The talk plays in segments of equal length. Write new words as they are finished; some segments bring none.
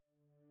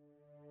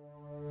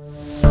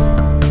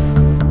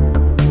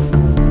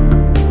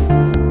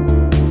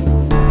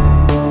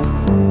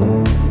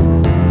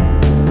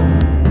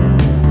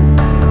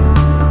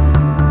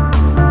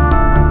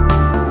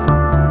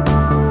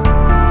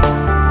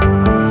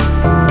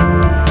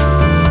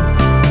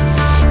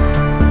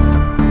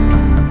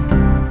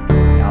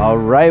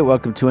right,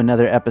 welcome to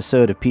another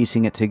episode of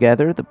Piecing It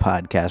Together, the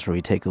podcast where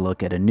we take a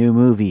look at a new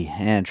movie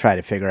and try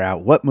to figure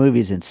out what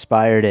movies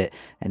inspired it.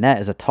 And that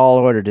is a tall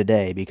order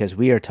today because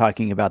we are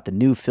talking about the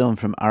new film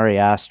from Ari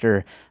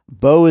Aster,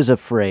 Beau is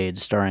Afraid,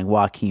 starring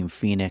Joaquin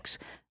Phoenix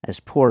as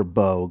poor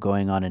Beau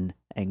going on an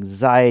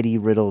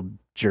anxiety-riddled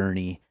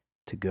journey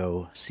to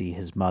go see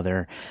his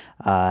mother.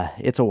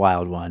 It's a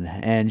wild one.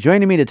 And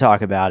joining me to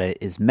talk about it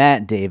is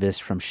Matt Davis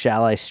from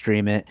Shall I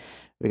Stream It?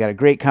 We got a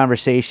great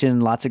conversation,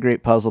 lots of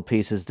great puzzle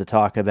pieces to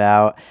talk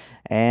about,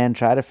 and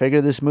try to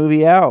figure this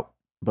movie out.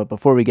 But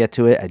before we get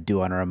to it, I do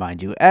want to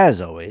remind you,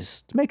 as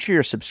always, to make sure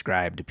you're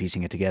subscribed to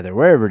Piecing It Together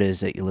wherever it is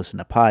that you listen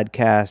to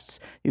podcasts.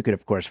 You could,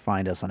 of course,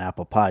 find us on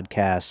Apple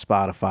Podcasts,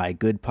 Spotify,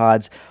 Good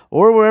Pods,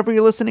 or wherever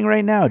you're listening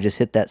right now. Just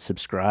hit that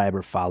subscribe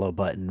or follow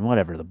button,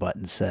 whatever the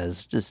button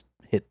says. Just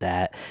hit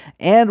that.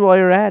 And while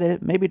you're at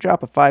it, maybe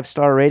drop a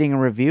 5-star rating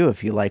and review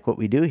if you like what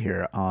we do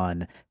here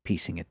on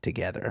Piecing It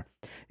Together.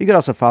 You can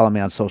also follow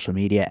me on social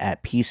media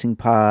at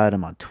PiecingPod.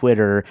 I'm on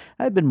Twitter.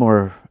 I've been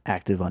more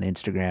active on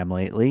Instagram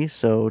lately,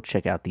 so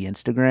check out the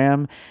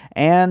Instagram.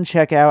 And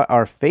check out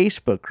our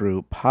Facebook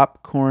group,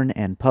 Popcorn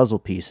and Puzzle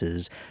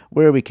Pieces,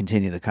 where we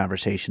continue the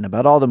conversation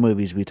about all the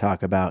movies we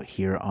talk about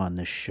here on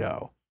the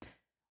show.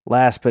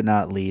 Last but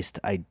not least,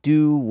 I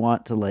do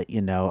want to let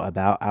you know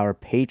about our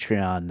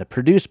Patreon, the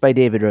Produced by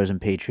David Rosen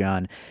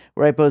Patreon,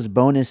 where I post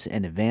bonus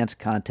and advanced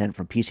content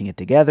from Piecing It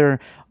Together,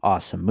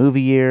 Awesome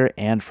Movie Year,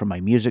 and from my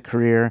music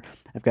career.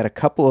 I've got a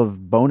couple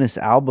of bonus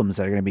albums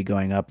that are going to be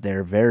going up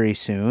there very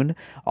soon.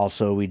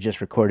 Also, we just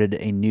recorded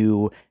a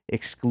new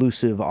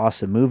exclusive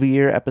Awesome Movie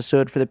Year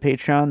episode for the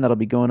Patreon that'll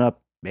be going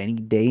up any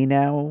day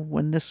now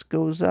when this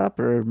goes up,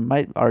 or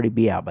might already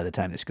be out by the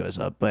time this goes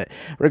up. But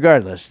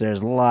regardless,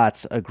 there's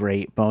lots of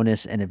great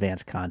bonus and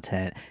advanced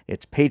content.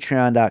 It's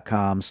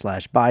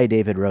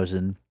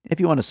patreon.com/bydavidrosen. If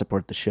you want to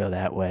support the show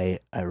that way,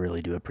 I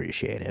really do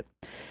appreciate it.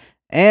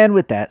 And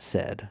with that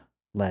said,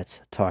 let's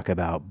talk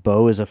about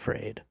Beau is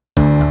Afraid.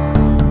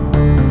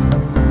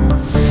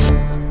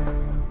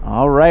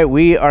 All right,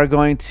 we are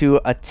going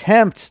to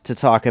attempt to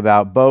talk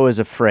about Beau is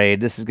Afraid.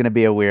 This is going to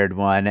be a weird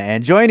one.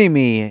 And joining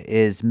me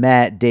is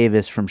Matt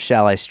Davis from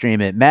Shall I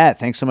Stream It? Matt,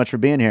 thanks so much for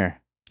being here.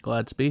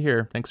 Glad to be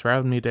here. Thanks for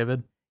having me,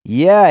 David.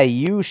 Yeah,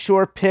 you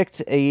sure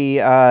picked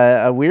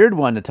a weird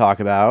one to talk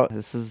about.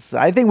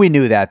 I think we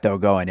knew that, though,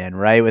 going in,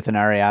 right, with an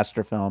Ari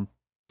Aster film.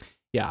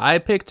 Yeah, I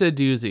picked a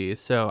doozy,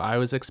 so I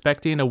was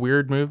expecting a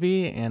weird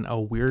movie, and a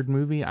weird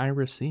movie I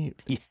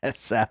received.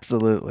 Yes,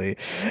 absolutely.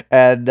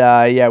 And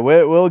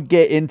we'll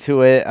get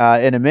into it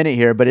in a minute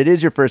here, but it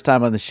is your first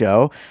time on the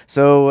show.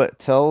 So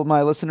tell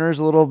my listeners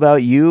a little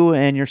about you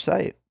and your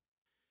site.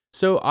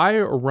 So I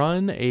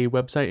run a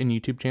website and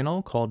YouTube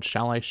channel called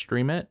Shall I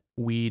Stream It?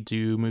 We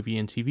do movie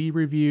and TV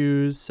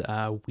reviews.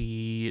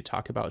 We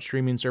talk about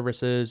streaming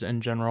services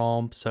in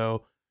general.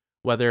 So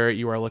whether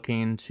you are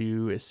looking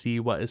to see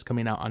what is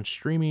coming out on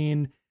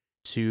streaming,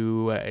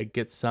 to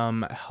get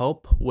some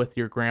help with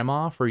your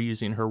grandma for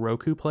using her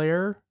Roku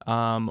player,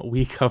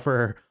 we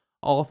cover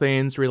all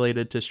things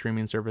related to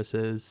streaming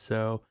services.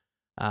 So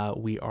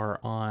we are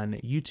on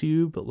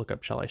YouTube. Look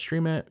up Shall I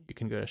Stream It? You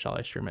can go to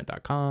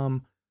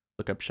shallistreamit.com.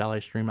 Look up Shall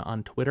I Stream It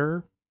on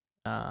Twitter.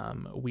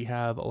 We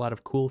have a lot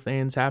of cool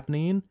things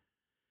happening.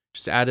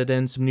 Just added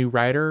in some new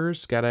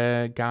writers. Got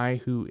a guy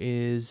who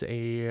is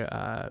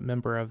a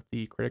member of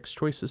the Critics'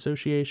 Choice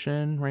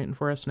Association writing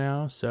for us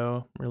now.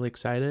 So I'm really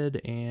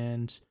excited.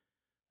 And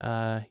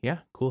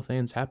cool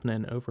things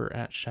happening over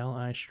at Shall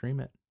I Stream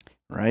It?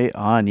 Right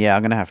on. Yeah,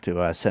 I'm going to have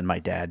to send my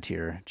dad to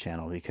your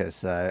channel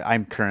because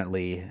I'm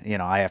currently,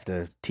 I have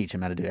to teach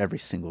him how to do every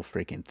single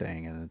freaking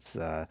thing. And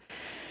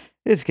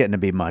it's getting to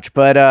be much,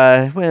 but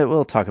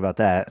we'll talk about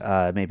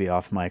that maybe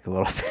off mic a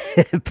little bit.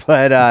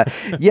 But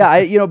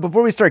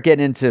before we start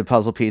getting into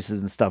puzzle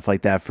pieces and stuff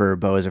like that for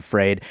Beau is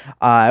Afraid,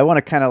 I want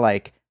to kind of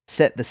like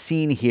set the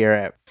scene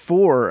here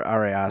for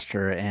Ari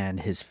Aster and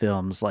his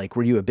films. Like,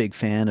 were you a big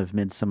fan of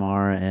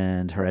Midsommar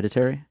and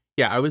Hereditary?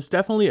 Yeah, I was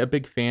definitely a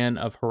big fan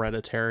of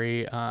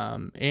Hereditary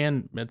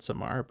and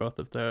Midsommar, both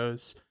of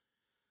those.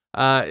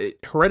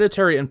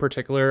 Hereditary in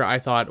particular, I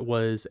thought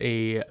was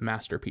a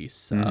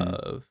masterpiece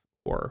of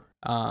horror.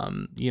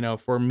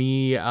 For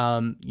me,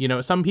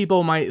 some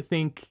people might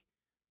think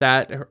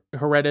that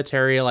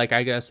Hereditary, like,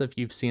 I guess if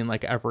you've seen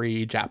like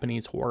every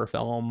Japanese horror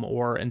film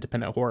or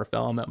independent horror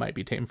film, it might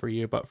be tame for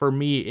you. But for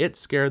me, it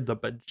scared the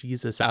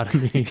bejesus out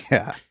of me.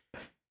 Yeah.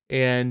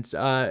 And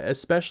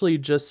especially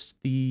just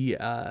the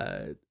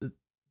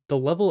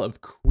level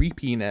of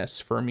creepiness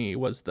for me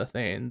was the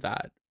thing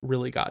that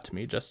really got to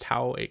me. Just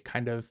how it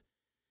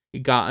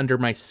got under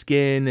my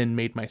skin and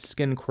made my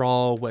skin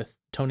crawl with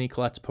Toni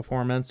Collette's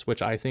performance,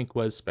 which I think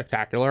was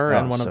spectacular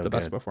and one of the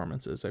best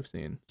performances I've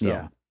seen. So.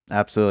 Yeah,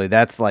 absolutely.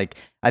 That's like,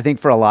 I think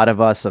for a lot of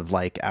us of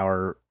like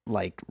our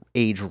like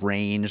age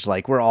range.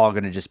 Like we're all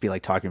gonna just be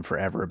like talking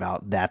forever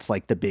about that's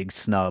like the big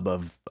snub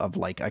of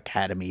like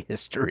Academy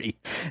history.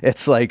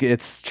 It's like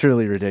it's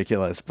truly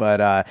ridiculous.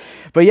 But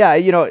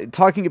yeah,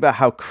 talking about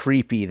how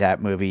creepy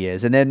that movie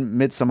is, and then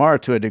Midsommar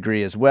to a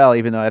degree as well,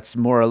 even though it's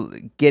more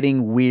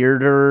getting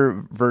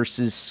weirder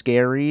versus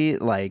scary,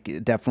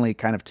 like definitely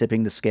kind of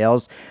tipping the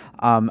scales.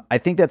 I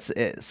think that's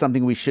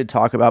something we should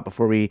talk about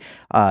before we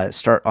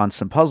start on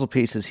some puzzle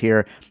pieces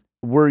here.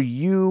 Were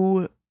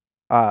you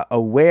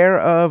aware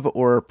of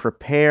or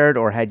prepared,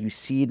 or had you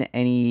seen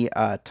any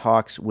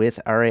talks with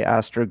Ari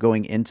Aster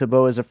going into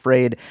Beau is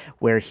Afraid,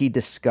 where he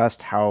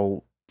discussed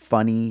how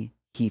funny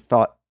he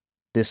thought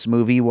this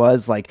movie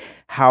was, like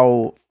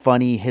how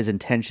funny his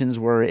intentions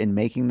were in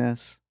making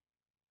this?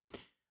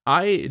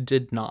 I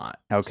did not.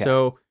 Okay.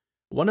 So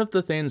one of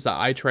the things that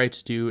I try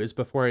to do is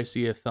before I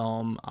see a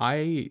film,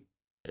 I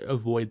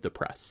avoid the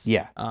press.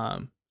 Yeah.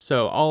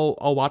 So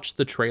I'll watch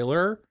the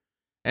trailer,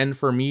 and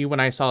for me, when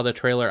I saw the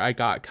trailer, I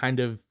got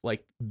kind of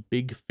like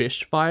Big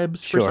Fish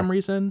vibes for Sure. some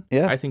reason.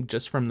 Yeah. I think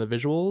just from the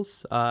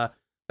visuals.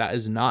 That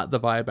is not the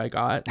vibe I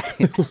got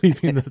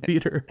leaving the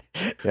theater.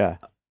 Yeah.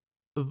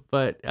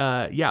 But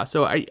yeah,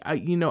 so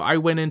I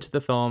went into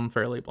the film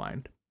fairly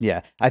blind.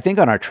 Yeah, I think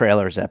on our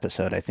trailers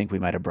episode, I think we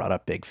might have brought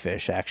up Big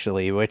Fish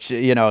actually, which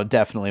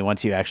definitely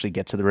once you actually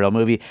get to the real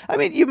movie, I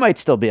mean, you might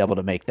still be able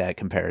to make that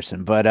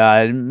comparison, but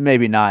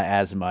maybe not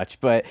as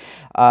much. But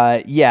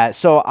yeah,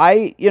 so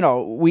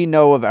we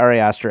know of Ari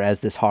Aster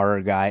as this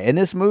horror guy, and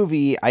this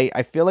movie,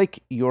 I feel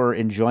like your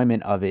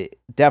enjoyment of it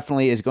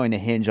definitely is going to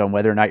hinge on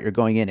whether or not you're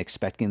going in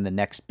expecting the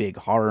next big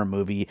horror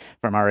movie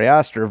from Ari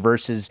Aster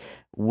versus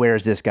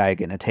where's this guy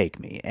going to take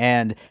me?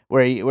 And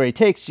where he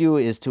takes you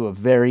is to a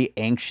very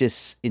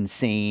anxious,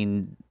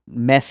 insane,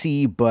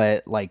 messy,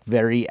 but like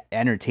very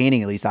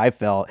entertaining, at least I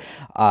felt,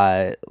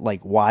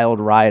 like wild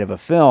ride of a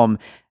film.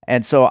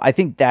 And so I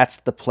think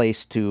that's the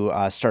place to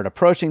start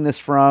approaching this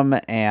from.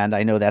 And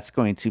I know that's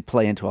going to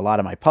play into a lot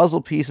of my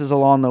puzzle pieces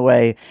along the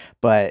way.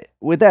 But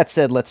with that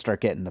said, let's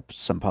start getting to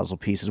some puzzle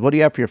pieces. What do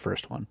you have for your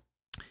first one?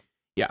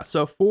 Yeah,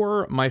 so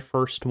for my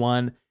first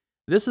one,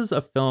 this is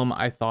a film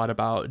I thought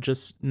about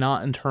just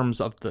not in terms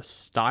of the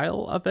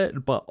style of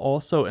it, but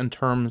also in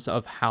terms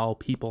of how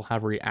people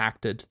have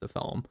reacted to the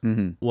film.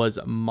 Mm-hmm. Was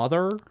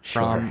Mother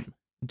Sure. from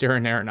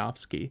Darren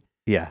Aronofsky.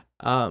 Yeah.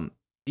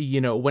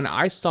 When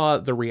I saw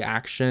the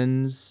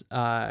reactions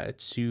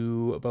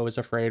to Beau is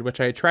Afraid,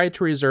 which I tried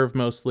to reserve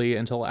mostly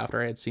until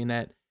after I had seen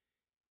it,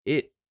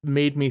 it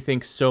made me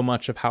think so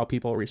much of how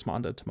people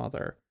responded to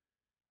Mother.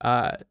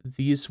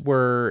 These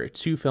were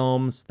two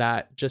films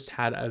that just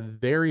had a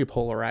very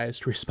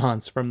polarized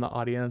response from the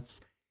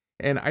audience.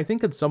 And I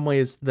think in some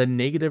ways, the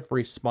negative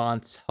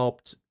response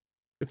helped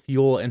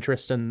fuel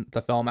interest in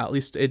the film. At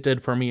least it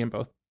did for me in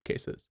both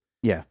cases.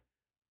 Yeah.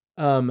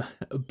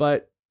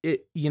 But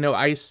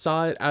I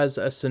saw it as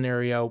a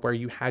scenario where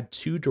you had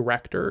two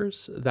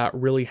directors that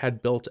really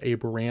had built a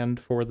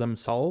brand for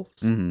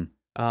themselves.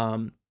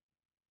 Mm-hmm.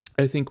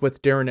 I think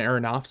with Darren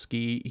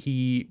Aronofsky,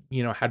 he,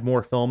 had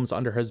more films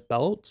under his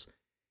belt,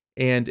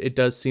 and it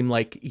does seem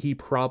like he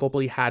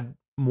probably had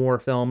more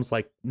films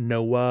like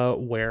Noah,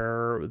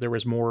 where there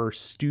was more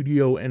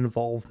studio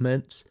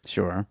involvement,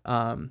 Sure.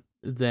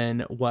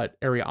 than what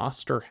Ari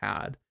Aster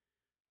had.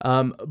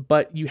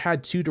 But you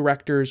had two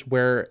directors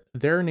where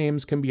their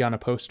names can be on a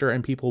poster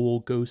and people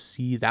will go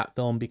see that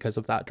film because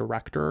of that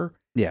director.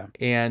 Yeah.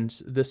 And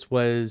this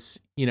was,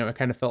 it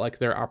kind of felt like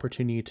their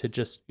opportunity to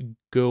just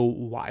go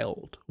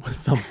wild with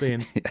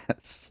something.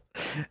 Yes.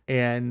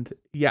 And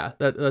yeah,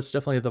 that's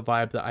definitely the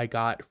vibe that I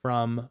got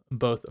from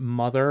both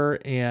Mother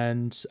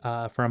and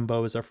from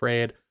Beau is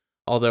Afraid.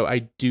 Although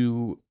I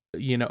do,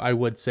 I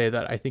would say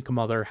that I think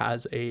Mother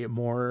has a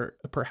more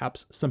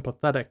perhaps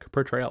sympathetic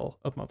portrayal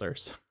of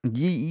mothers.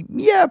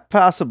 Yeah,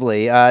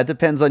 possibly.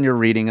 Depends on your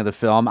reading of the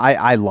film.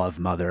 I love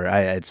Mother.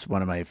 It's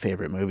one of my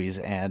favorite movies,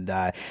 and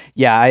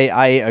yeah,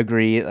 I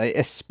agree.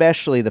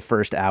 Especially the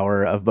first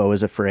hour of Beau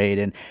is Afraid,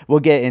 and we'll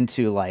get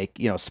into like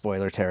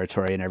spoiler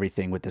territory and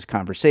everything with this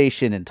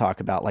conversation, and talk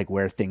about like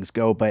where things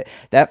go. But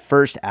that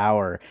first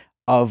hour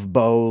of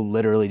Beau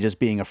literally just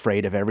being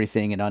afraid of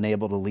everything and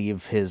unable to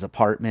leave his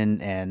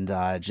apartment, and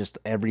just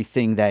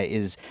everything that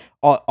is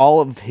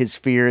all of his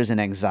fears and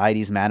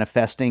anxieties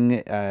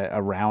manifesting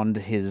around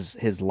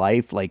his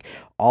life, like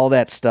all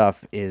that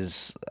stuff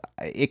is,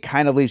 it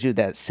kind of leaves you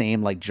that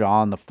same like jaw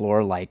on the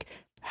floor, like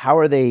how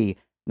are they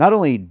not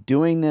only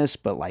doing this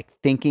but like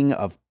thinking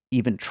of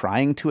even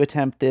trying to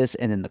attempt this,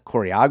 and then the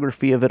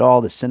choreography of it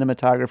all, the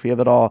cinematography of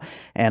it all,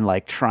 and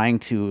like trying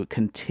to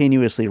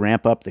continuously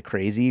ramp up the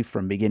crazy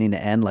from beginning to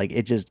end. Like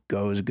it just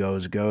goes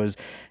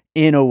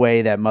in a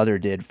way that Mother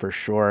did for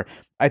sure.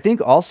 I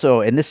think also,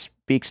 and this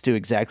speaks to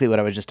exactly what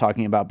I was just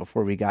talking about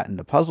before we got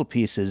into puzzle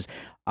pieces,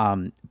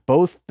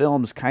 both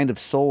films kind of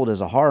sold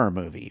as a horror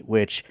movie,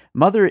 which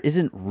Mother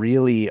isn't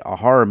really a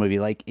horror movie.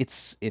 Like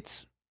it's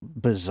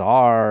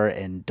bizarre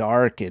and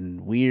dark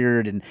and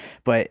weird,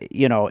 but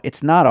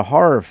it's not a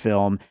horror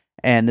film.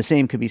 And the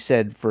same could be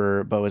said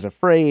for Beau is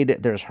Afraid.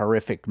 There's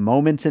horrific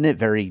moments in it,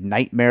 very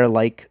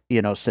nightmare-like,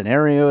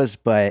 scenarios,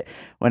 but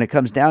when it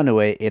comes down to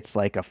it, it's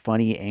like a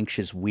funny,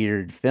 anxious,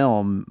 weird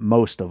film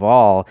most of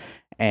all.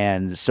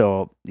 And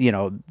so,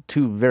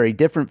 two very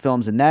different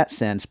films in that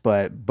sense,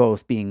 but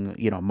both being,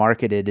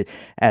 marketed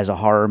as a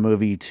horror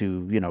movie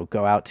to,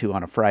 go out to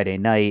on a Friday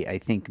night. I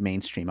think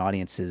mainstream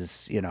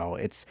audiences,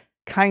 it's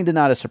kind of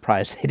not a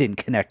surprise they didn't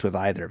connect with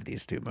either of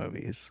these two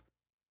movies.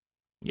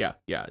 Yeah,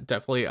 yeah,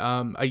 definitely.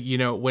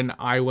 When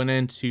I went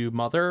into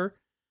Mother,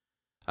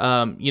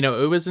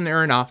 it was an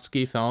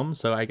Aronofsky film,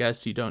 so I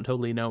guess you don't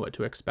totally know what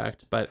to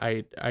expect. But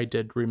I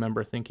did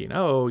remember thinking,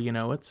 oh,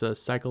 it's a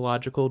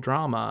psychological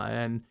drama,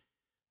 and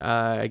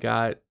I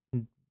got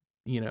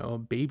a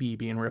baby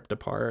being ripped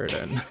apart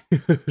and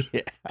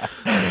Yeah.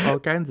 all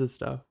kinds of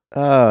stuff.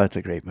 Oh, it's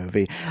a great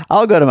movie.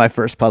 I'll go to my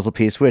first puzzle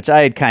piece, which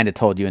I had kind of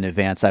told you in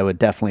advance I would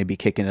definitely be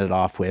kicking it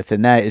off with,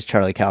 and that is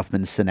Charlie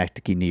Kaufman's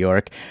Synecdoche, New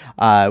York,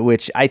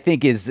 which I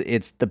think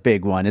it's the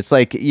big one. It's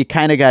like you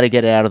kind of got to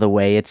get it out of the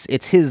way.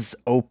 It's his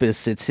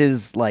opus. It's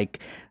his like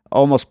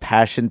almost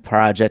passion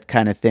project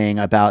kind of thing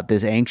about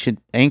this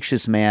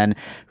anxious man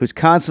who's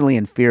constantly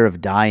in fear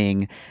of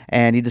dying,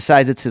 and he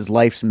decides it's his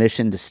life's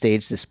mission to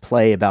stage this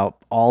play about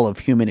all of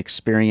human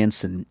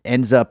experience, and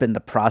ends up in the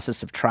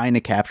process of trying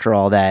to capture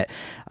all that,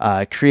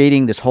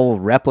 creating this whole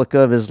replica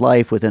of his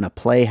life within a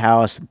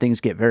playhouse, and things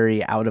get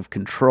very out of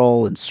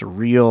control and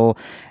surreal.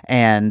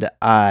 And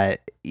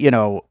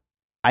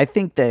I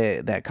think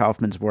that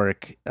Kaufman's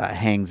work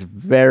hangs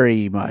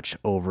very much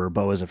over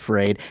Beau is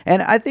Afraid,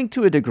 and I think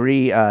to a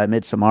degree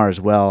Midsommar as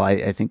well.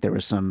 I think there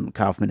was some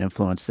Kaufman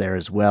influence there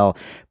as well,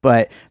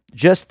 but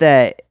just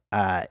that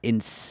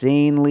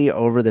insanely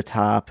over the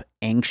top,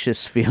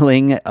 anxious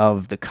feeling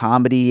of the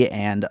comedy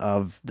and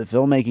of the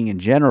filmmaking in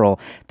general.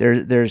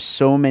 There's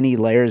so many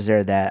layers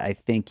there that I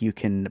think you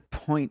can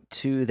point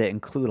to that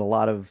include a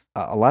lot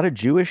of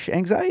Jewish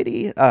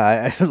anxiety,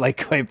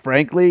 like quite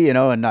frankly, and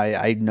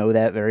I know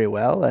that very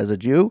well as a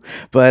Jew.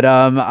 But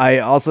I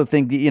also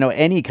think that,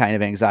 any kind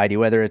of anxiety,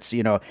 whether it's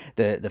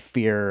the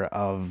fear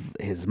of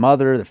his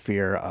mother, the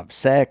fear of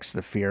sex,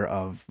 the fear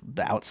of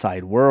the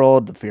outside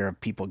world, the fear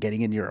of people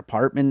getting into your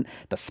apartment,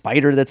 the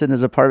spider that's in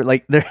his apartment.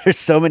 Like there's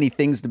so many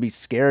things to be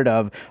scared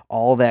of.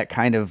 All that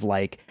kind of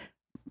like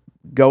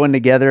going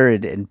together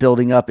and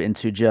building up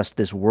into just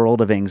this world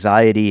of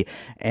anxiety,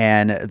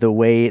 and the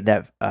way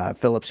that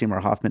Philip Seymour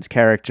Hoffman's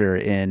character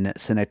in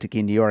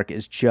Synecdoche, New York,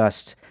 is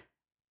just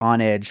on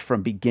edge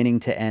from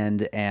beginning to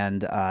end,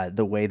 and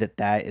the way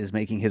that is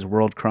making his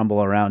world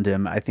crumble around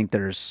him. I think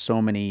there's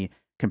so many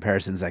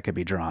comparisons that could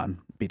be drawn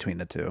between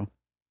the two.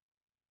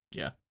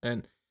 Yeah,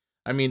 and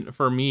I mean,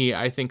 for me,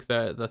 I think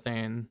the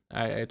thing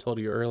I told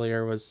you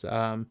earlier was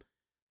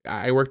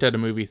I worked at a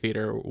movie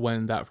theater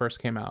when that first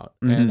came out,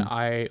 and Hmm.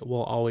 I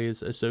will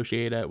always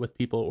associate it with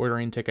people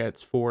ordering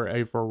tickets for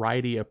a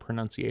variety of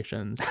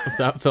pronunciations of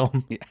that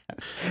film. Yeah.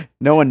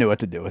 No one knew what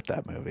to do with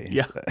that movie.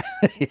 Yeah.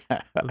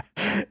 Yeah.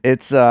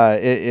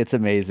 It's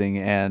amazing,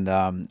 and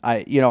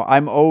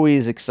I'm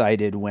always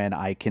excited when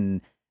I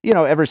can,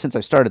 ever since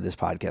I started this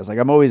podcast, like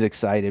I'm always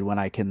excited when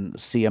I can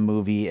see a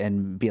movie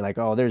and be like,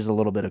 "Oh, there's a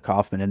little bit of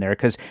Kaufman in there,"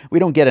 because we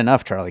don't get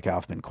enough Charlie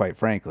Kaufman, quite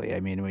frankly.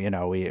 I mean,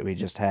 we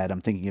just had, I'm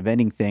thinking of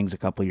Ending Things a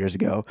couple years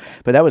ago,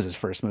 but that was his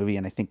first movie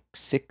in I think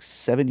 6,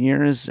 7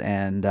 years,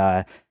 and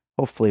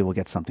hopefully we'll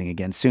get something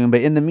again soon.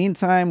 But in the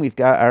meantime, we've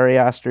got Ari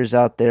Aster's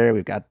out there.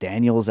 We've got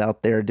Daniels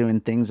out there doing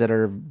things that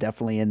are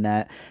definitely in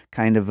that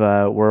kind of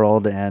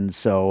world. And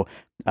so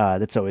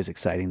that's always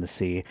exciting to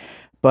see.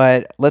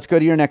 But let's go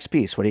to your next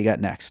piece. What do you got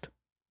next?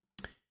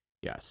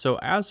 Yeah. So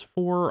as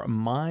for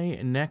my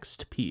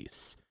next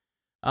piece,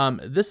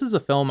 this is a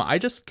film I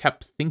just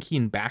kept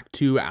thinking back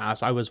to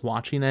as I was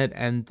watching it,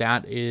 and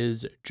that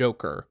is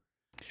Joker.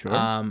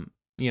 Sure.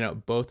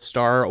 Both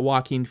star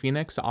Joaquin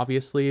Phoenix,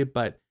 obviously,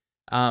 but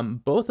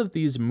both of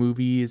these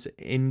movies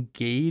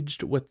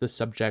engaged with the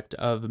subject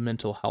of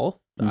mental health,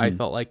 I Hmm.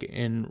 felt like,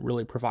 in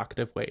really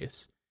provocative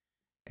ways.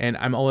 And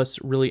I'm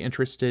always really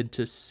interested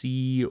to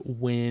see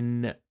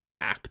when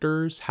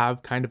actors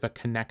have kind of a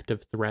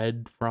connective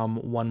thread from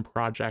one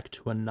project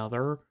to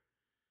another.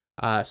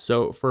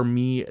 So for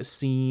me,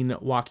 seeing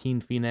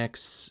Joaquin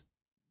Phoenix,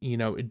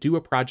 do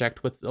a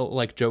project with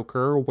like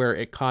Joker, where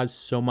it caused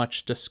so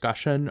much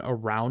discussion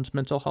around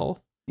mental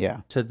health,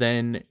 Yeah. to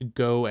then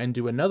go and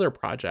do another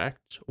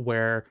project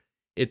where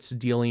it's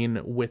dealing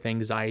with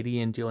anxiety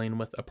and dealing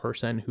with a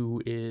person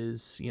who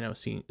is,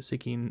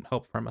 seeking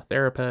help from a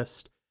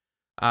therapist.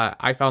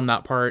 I found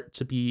that part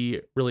to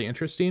be really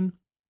interesting.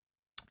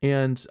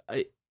 And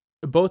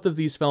both of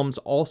these films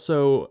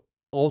also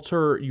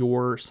alter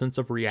your sense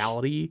of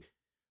reality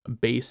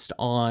based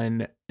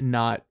on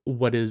not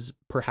what is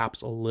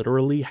perhaps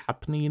literally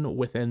happening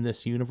within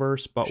this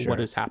universe, but what Sure.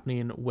 is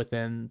happening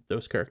within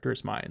those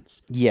characters'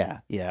 minds. Yeah,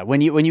 yeah. When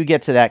you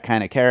get to that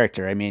kind of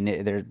character, I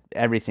mean,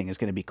 everything is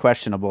going to be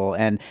questionable.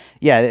 And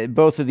yeah,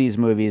 both of these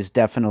movies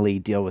definitely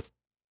deal with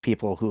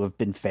people who have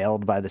been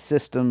failed by the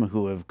system,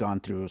 who have gone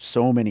through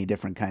so many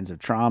different kinds of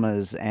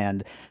traumas,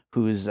 and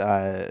whose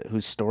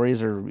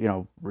stories are,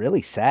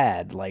 really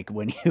sad, like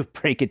when you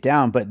break it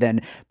down, but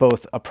then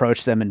both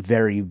approach them in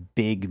very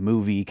big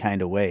movie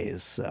kind of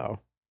ways. So,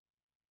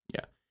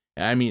 Yeah.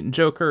 I mean,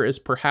 Joker is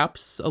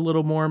perhaps a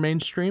little more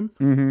mainstream.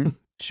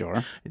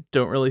 sure.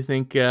 Don't really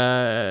think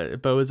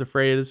Beau is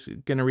Afraid is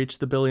going to reach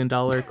the $1 billion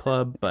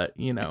club, but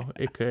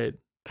it could.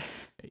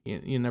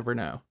 You never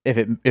know. If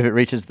it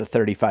reaches the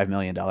 $35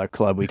 million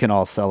club, we can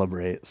all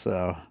celebrate.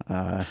 So,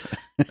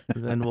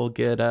 Then we'll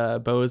get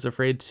Beau is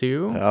Afraid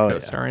 2, oh yeah,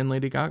 co-starring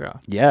Lady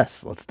Gaga.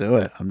 yes, let's do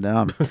it. I'm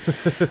down.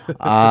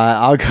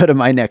 I'll go to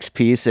my next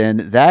piece,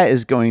 and that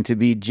is going to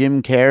be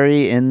Jim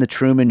Carrey in The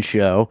Truman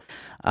Show.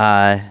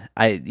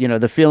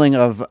 The feeling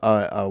of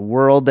a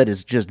world that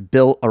is just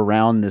built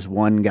around this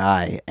one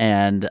guy,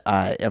 and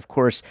of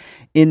course,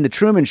 in The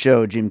Truman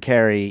Show, Jim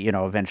Carrey,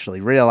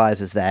 eventually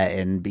realizes that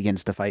and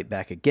begins to fight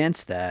back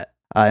against that.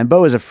 And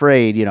Beau is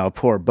Afraid,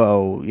 poor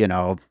Beau,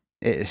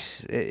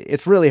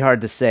 it's really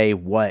hard to say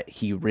what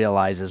he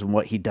realizes and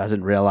what he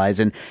doesn't realize,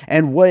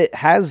 and what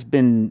has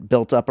been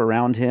built up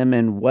around him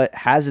and what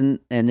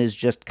hasn't, and is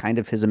just kind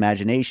of his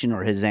imagination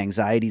or his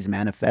anxieties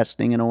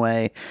manifesting in a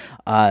way.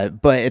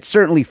 But it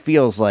certainly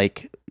feels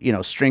like,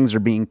 strings are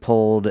being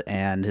pulled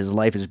and his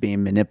life is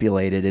being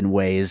manipulated in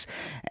ways,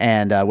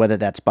 and whether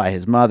that's by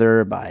his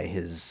mother, by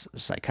his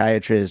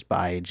psychiatrist,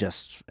 by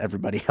just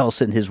everybody else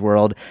in his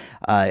world,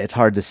 it's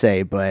hard to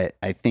say. But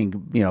I think,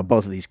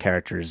 both of these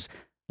characters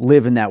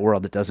live in that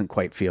world that doesn't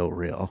quite feel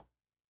real.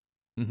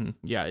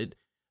 Yeah,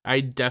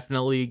 I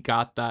definitely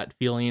got that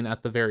feeling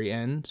at the very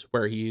end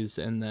where he's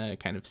in the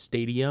kind of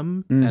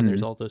stadium and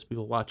there's all those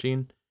people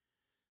watching.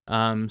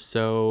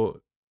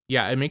 So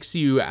yeah, it makes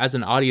you as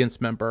an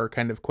audience member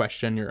kind of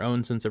question your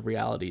own sense of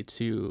reality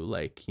too.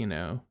 Like,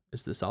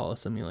 is this all a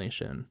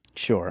simulation?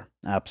 Sure,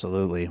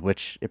 absolutely,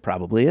 which it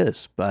probably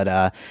is.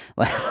 But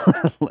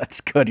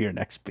let's go to your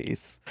next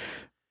piece.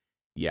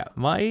 Yeah,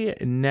 my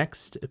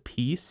next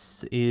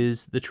piece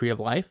is The Tree of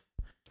Life.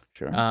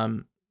 Sure.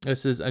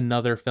 This is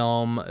another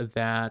film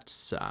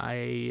that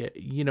I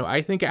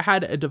think it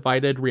had a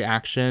divided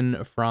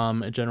reaction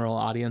from general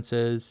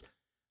audiences.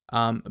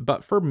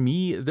 But for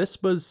me,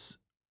 this was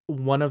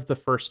one of the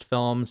first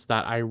films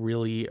that I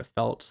really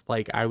felt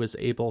like I was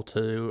able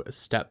to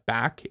step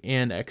back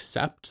and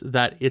accept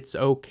that it's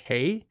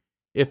okay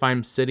if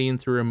I'm sitting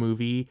through a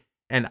movie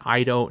and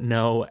I don't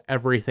know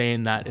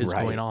everything that is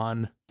going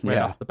on right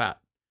Yeah. off the bat.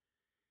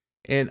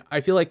 And I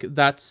feel like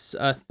that's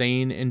a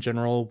thing in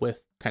general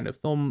with kind of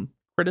film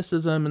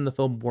criticism in the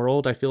film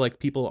world. I feel like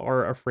people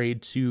are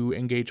afraid to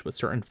engage with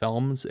certain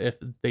films if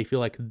they feel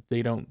like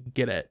they don't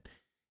get it.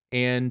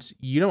 And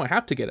you don't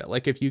have to get it.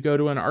 Like if you go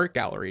to an art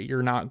gallery,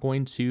 you're not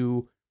going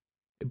to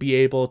be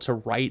able to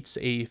write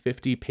a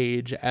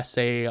 50-page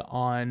essay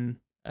on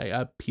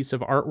a piece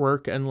of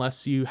artwork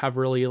unless you have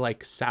really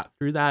like sat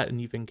through that and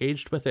you've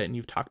engaged with it and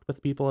you've talked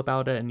with people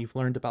about it and you've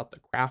learned about the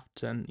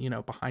craft and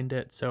behind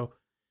it. So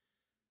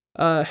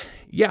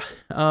yeah,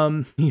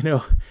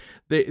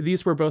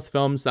 these were both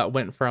films that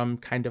went from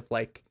kind of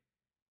like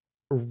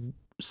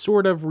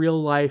sort of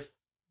real life,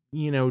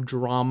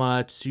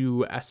 drama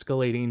to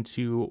escalating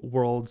to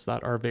worlds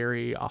that are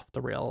very off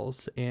the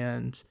rails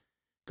and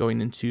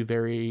going into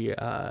very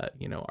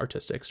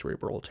artistic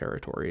cerebral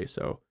territory.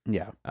 So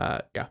Yeah.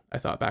 I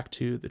thought back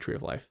to The Tree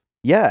of Life.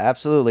 Yeah,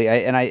 absolutely.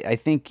 I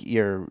think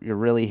you're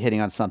really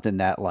hitting on something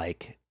that,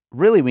 like,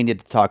 really we need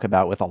to talk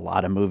about with a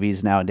lot of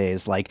movies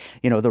nowadays, like,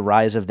 the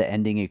rise of the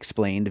ending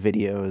explained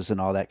videos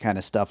and all that kind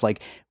of stuff.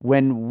 Like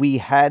when we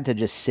had to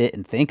just sit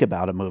and think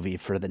about a movie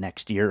for the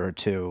next year or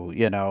two,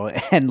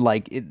 and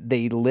like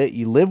you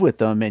live with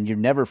them and you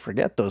never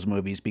forget those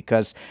movies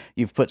because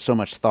you've put so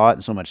much thought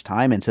and so much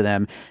time into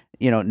them.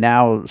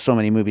 Now so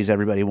many movies,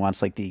 everybody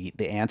wants like the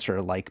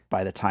answer, like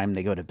by the time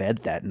they go to bed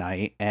that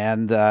night.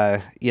 And,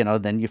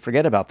 then you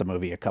forget about the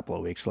movie a couple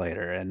of weeks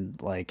later.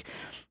 And like,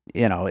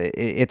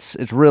 it's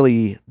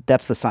really,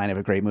 that's the sign of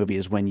a great movie,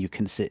 is when you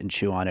can sit and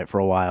chew on it for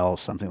a while.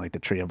 Something like The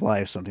Tree of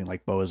Life, something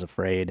like Beau is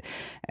Afraid.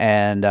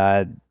 And,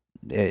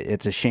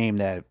 it's a shame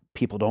that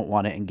people don't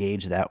want to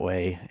engage that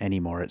way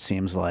anymore, it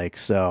seems like.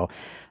 So,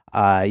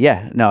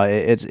 yeah, no,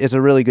 it's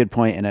a really good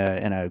point and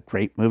a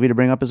great movie to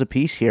bring up as a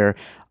piece here.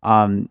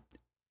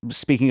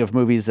 Speaking of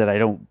movies that I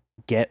don't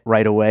get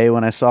right away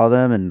when I saw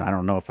them, and I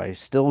don't know if I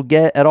still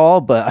get at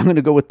all, but I'm going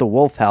to go with The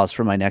Wolf House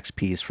for my next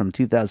piece from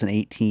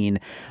 2018,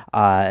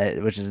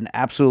 which is an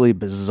absolutely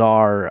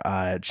bizarre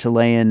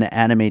Chilean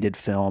animated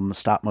film,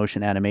 stop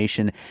motion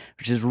animation,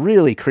 which is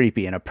really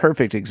creepy and a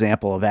perfect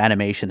example of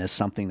animation as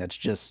something that's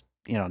just,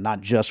 not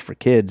just for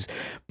kids,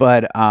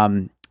 but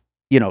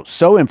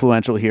so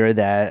influential here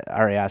that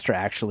Ari Aster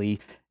actually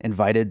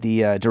invited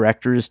the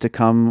directors to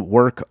come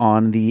work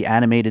on the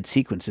animated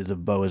sequences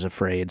of Beau is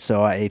Afraid.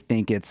 So I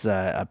think it's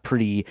a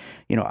pretty,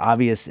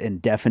 obvious and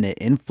definite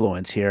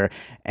influence here.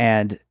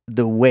 And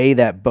the way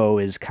that Beau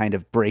is kind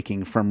of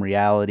breaking from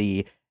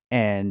reality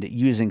and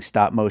using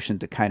stop motion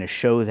to kind of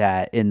show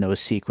that in those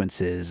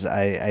sequences,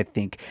 I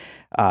think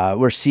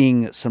We're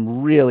seeing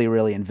some really,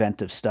 really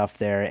inventive stuff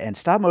there, and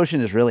stop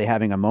motion is really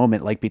having a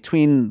moment. Like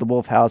between the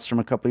Wolf House from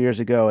a couple years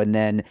ago, and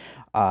then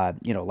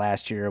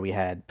last year we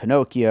had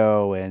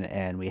Pinocchio,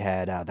 and we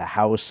had The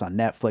House on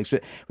Netflix.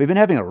 We've been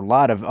having a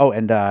lot of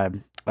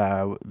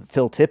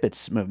Phil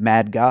Tippett's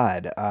Mad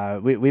God.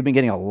 We've been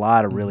getting a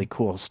lot of really Mhm.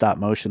 cool stop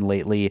motion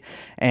lately,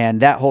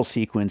 and that whole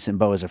sequence in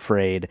Beau is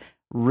Afraid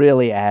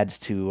really adds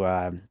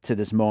to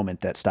this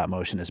moment that stop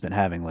motion has been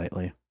having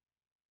lately.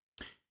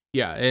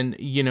 Yeah, and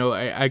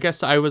I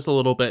guess I was a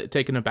little bit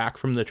taken aback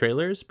from the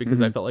trailers because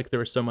I Hmm. felt like there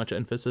was so much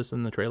emphasis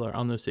in the trailer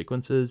on those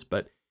sequences,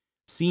 but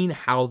seeing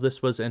how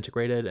this was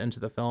integrated into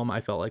the film, I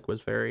felt like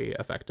was very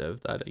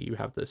effective. That you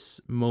have this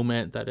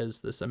moment that is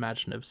this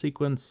imaginative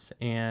sequence,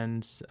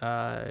 and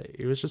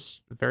it was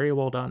just very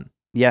well done.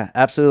 Yeah,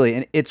 absolutely.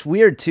 And it's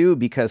weird too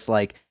because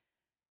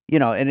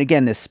and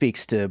again, this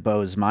speaks to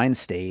Bo's mind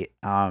state.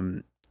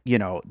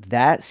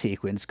 That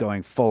sequence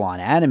going full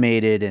on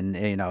animated and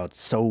it's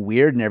so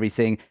weird and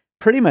everything,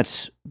 pretty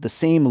much the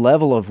same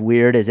level of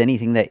weird as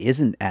anything that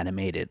isn't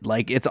animated.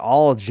 Like it's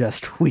all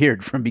just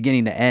weird from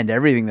beginning to end,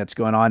 everything that's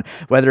going on,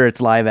 whether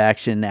it's live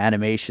action,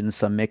 animation,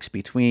 some mix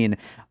between.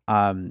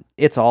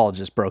 It's all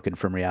just broken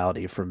from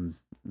reality from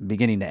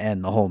beginning to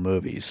end, the whole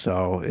movie.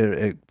 So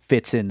it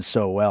fits in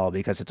so well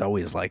because it's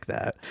always like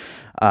that.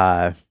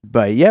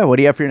 But yeah, what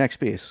do you have for your next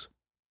piece?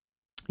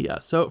 Yeah,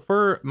 so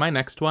for my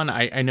next one,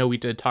 I know we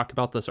did talk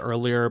about this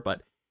earlier,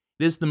 but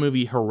it is the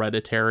movie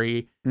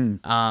Hereditary. Mm,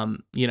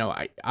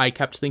 I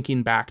kept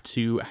thinking back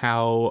to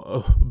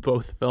how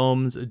both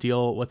films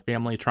deal with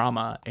family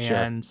trauma sure.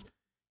 and,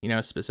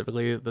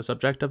 specifically the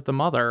subject of the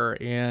mother.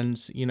 And,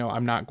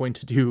 I'm not going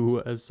to do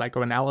a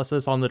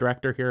psychoanalysis on the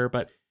director here,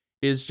 but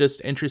it is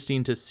just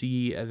interesting to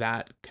see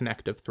that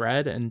connective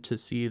thread and to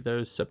see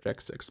those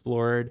subjects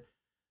explored.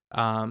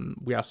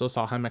 We also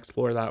saw him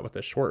explore that with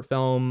a short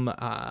film.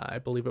 I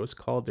believe it was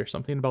called There's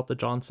Something About the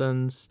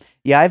Johnsons.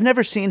 Yeah, I've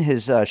never seen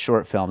his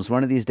short films.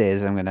 One of these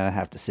days, I'm gonna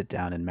have to sit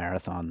down and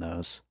marathon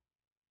those.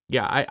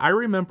 Yeah, I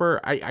remember,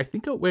 I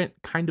think it went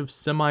kind of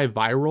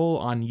semi-viral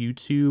on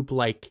YouTube,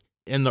 like,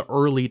 in the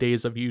early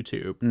days of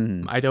YouTube.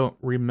 Mm, I don't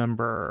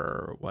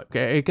remember what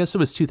okay, I guess it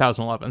was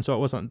 2011, so it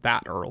wasn't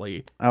that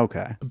early.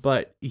 okay.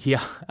 But,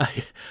 yeah,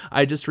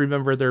 I just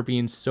remember there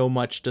being so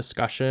much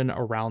discussion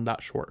around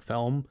that short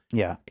film,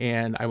 Yeah.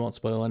 and I won't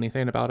spoil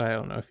anything about it. I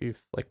don't know if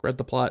you've, like, read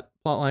the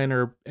plotline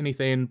or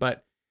anything,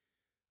 but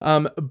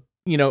Um,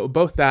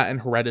 both that and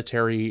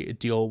Hereditary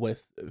deal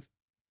with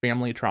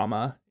family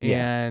trauma,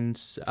 Yeah.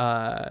 and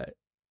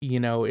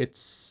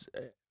it's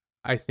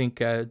I think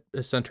a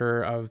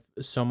center of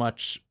so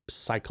much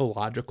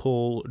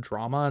psychological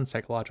drama and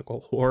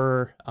psychological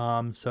horror.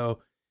 So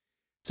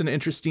it's an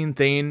interesting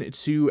thing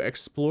to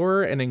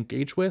explore and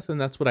engage with, and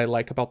that's what I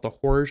like about the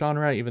horror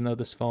genre. Even though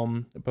this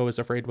film, Beau is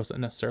Afraid, wasn't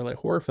necessarily a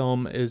horror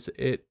film, is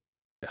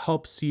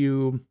helps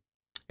you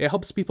it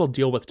helps people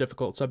deal with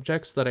difficult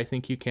subjects that I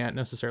think you can't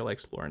necessarily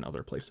explore in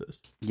other places.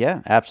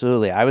 Yeah,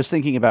 absolutely. I was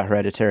thinking about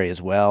Hereditary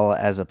as well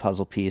as a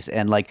puzzle piece,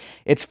 and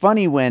it's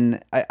funny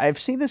when I've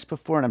seen this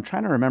before, and I'm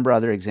trying to remember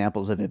other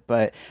examples of it,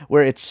 but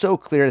where it's so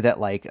clear that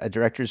like a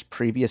director's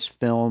previous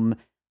film,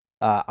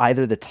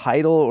 either the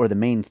title or the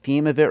main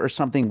theme of it or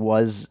something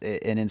was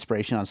an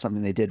inspiration on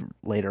something they did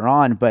later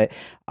on. But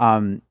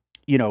um,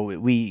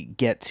 we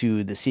get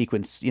to the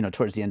sequence,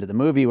 towards the end of the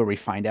movie where we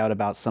find out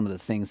about some of the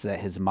things that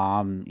his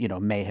mom,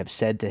 may have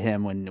said to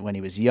him when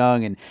he was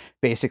young, and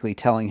basically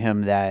telling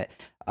him that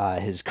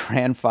his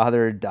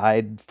grandfather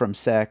died from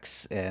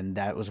sex, and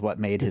that was what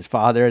made his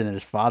father, and then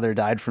his father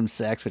died from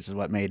sex, which is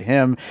what made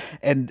him,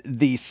 and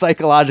the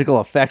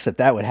psychological effects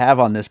that would have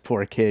on this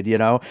poor kid,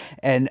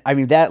 and I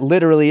mean that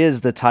literally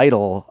is the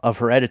title of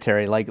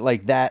Hereditary.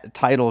 Like that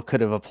title could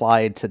have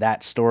applied to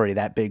that story,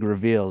 that big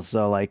reveal.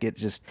 So like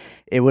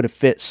it would have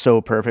fit so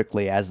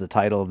perfectly as the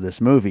title of this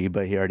movie,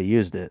 but he already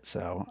used it.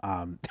 So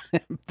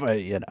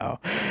but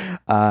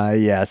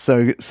yeah.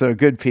 So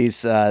good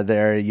piece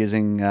there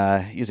using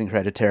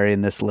Hereditary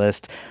in this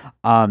list.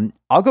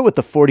 I'll go with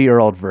the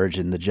 40-Year-Old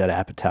Virgin, the Judd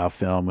Apatow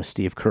film with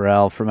Steve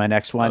Carell for my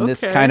next one.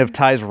 This kind of Okay.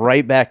 ties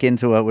right back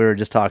into what we were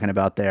just talking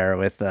about there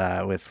with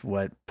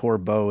what poor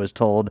Beau was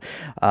told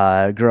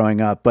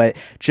growing up, but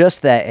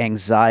just that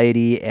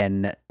anxiety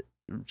and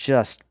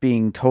just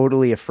being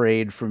totally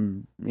afraid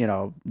from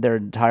their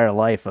entire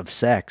life of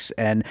sex.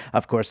 And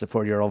of course the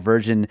 40-Year-Old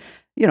Virgin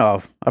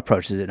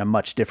approaches it in a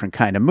much different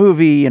kind of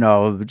movie,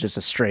 just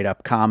a straight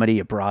up comedy,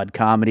 a broad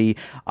comedy.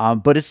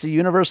 But it's a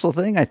universal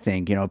thing, I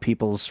think,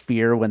 people's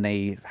fear when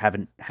they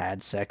haven't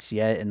had sex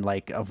yet, and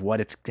like of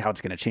how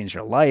it's going to change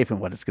their life and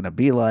what it's going to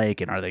be like,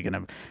 and are they going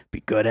to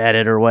be good at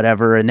it or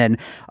whatever. And then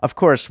of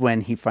course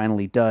when he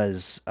finally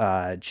does,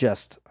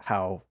 just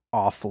how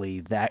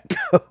awfully that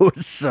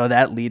goes. So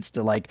that leads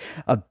to like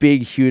a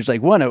big huge,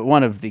 like one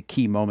of the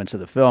key moments of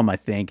the film, I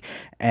think.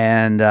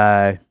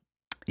 And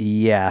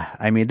yeah,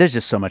 I mean, there's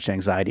just so much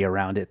anxiety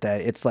around it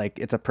that it's like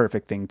it's a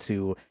perfect thing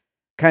to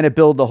kind of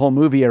build the whole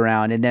movie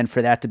around, and then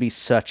for that to be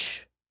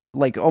such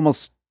like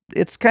almost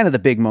it's kind of the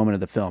big moment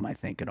of the film, I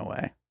think, in a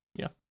way.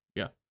 Yeah.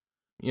 Yeah.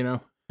 You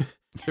know.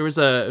 There was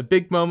a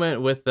big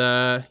moment with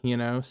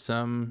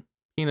some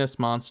penis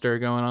monster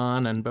going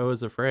on, and Beau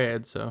is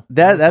afraid. So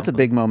that was That's a something.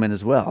 big moment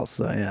as well.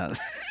 So yeah.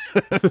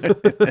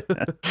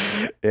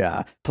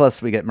 Yeah.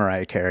 Plus, we get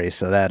Mariah Carey,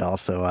 so that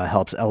also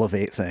helps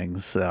elevate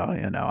things. So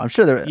I'm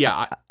sure there.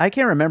 Yeah, I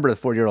can't remember the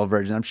 40-year-old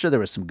virgin. I'm sure there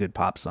was some good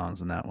pop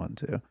songs in that one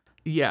too.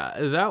 yeah,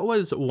 that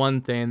was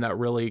one thing that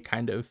really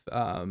kind of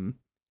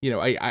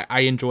I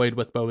enjoyed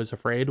with Beau is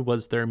Afraid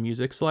was their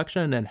music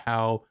selection and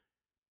how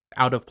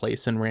out of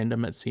place and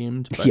random it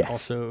seemed, but Yes.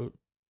 also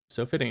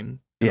so fitting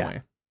in a Yeah.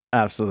 way.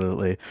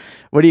 Absolutely.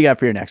 What do you got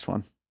for your next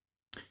one?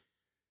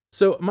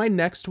 So my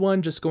next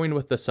one, just going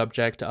with the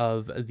subject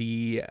of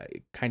the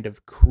kind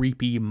of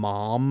creepy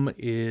mom,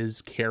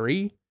 is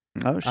Carrie.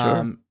 Oh, sure.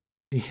 Um,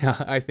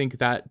 yeah, I think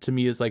that to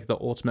me is like the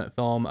ultimate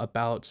film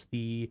about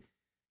the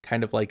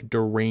kind of like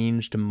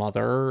deranged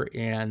mother,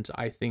 and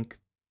I think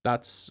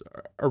that's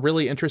a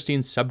really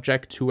interesting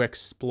subject to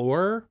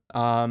explore.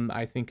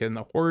 I think in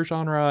the horror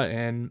genre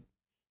and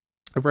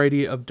a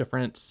variety of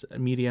different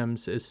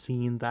mediums is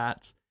seen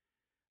that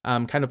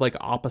kind of like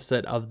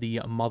opposite of the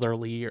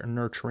motherly or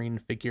nurturing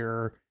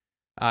figure,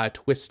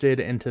 twisted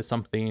into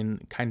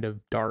something kind of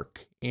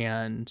dark.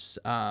 And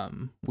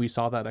we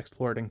saw that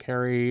explored in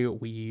Carrie.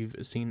 We've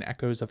seen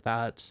echoes of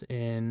that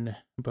in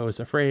Beau is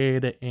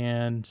Afraid.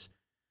 And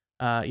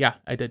yeah,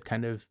 I did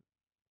kind of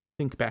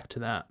think back to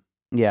that.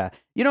 Yeah.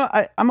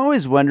 I'm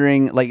always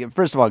wondering, like,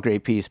 first of all,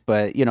 great piece,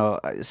 but,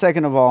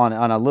 second of all,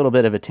 on a little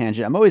bit of a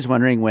tangent, I'm always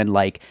wondering when,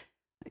 like,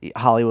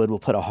 Hollywood will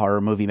put a horror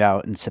movie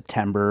out in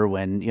September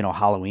when,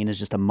 Halloween is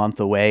just a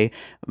month away.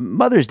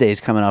 Mother's Day is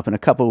coming up in a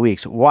couple of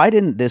weeks. Why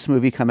didn't this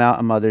movie come out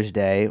on Mother's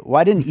Day?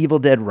 Why didn't Evil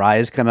Dead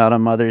Rise come out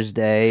on Mother's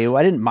Day?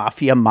 Why didn't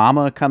Mafia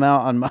Mama come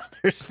out on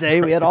Mother's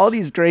Day? We had all Right.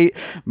 these great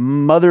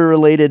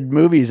mother-related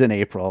movies in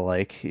April.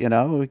 Like,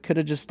 we could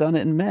have just done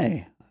it in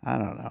May. I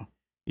don't know.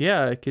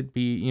 Yeah, it could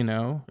be,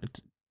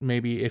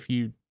 maybe if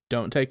you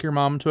don't take your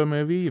mom to a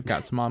movie, you've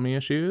got some mommy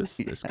issues.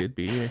 This could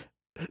be.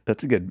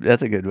 That's a good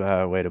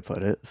way to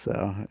put it.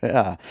 So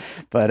yeah,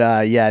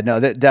 but yeah, no,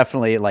 that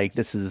definitely like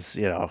this is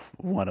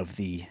one of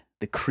the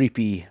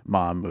creepy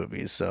mom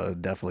movies. So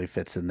it definitely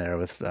fits in there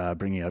with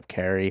bringing up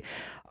Carrie.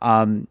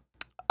 Um,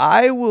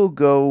 I will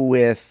go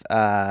with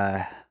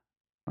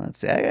let's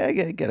see. I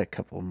gotta get a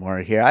couple more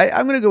here.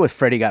 I'm gonna go with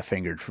Freddy Got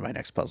Fingered for my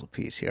next puzzle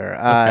piece here.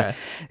 Okay.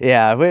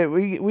 Yeah,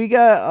 we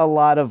got a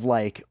lot of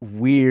like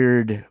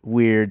weird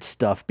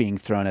stuff being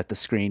thrown at the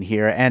screen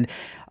here, and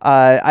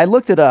I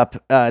looked it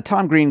up.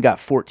 Tom Green got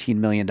 $14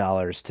 million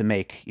to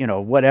make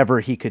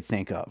whatever he could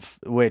think of,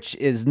 which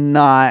is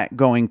not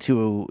going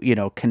to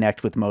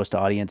connect with most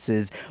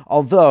audiences.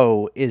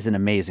 Although is an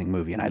amazing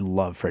movie, and I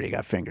love Freddy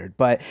Got Fingered,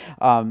 but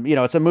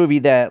it's a movie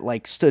that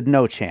like stood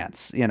no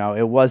chance.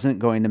 It wasn't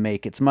going to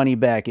make its money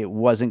back. It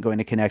wasn't going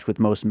to connect with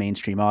most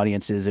mainstream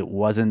audiences. It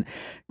wasn't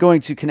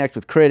going to connect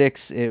with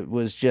critics. It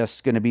was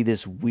just going to be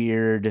this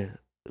weird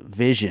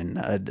vision,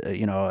 a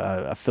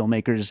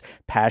filmmaker's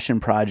passion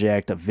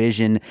project, a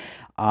vision,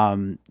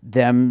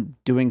 them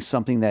doing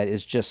something that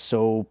is just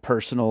so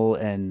personal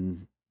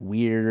and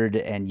weird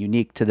and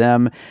unique to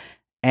them.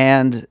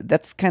 And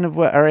that's kind of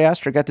what Ari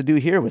Aster got to do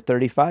here with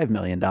 $35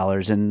 million.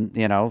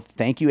 And,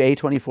 thank you,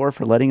 A24,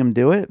 for letting him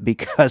do it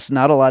because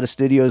not a lot of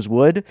studios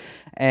would.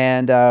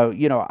 And,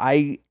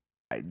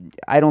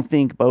 I don't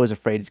think Beau is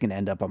Afraid is going to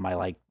end up on my,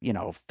 like,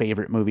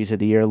 favorite movies of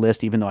the year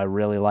list, even though I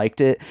really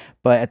liked it.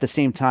 But at the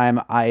same time,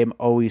 I am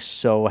always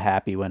so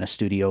happy when a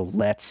studio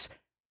lets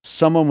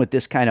someone with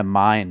this kind of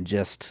mind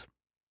just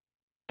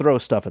throw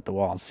stuff at the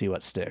wall and see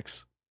what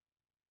sticks.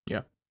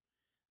 Yeah.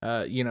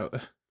 You know,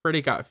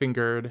 Freddy Got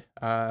Fingered.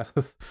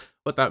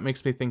 What that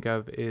makes me think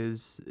of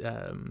is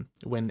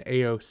when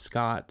A.O.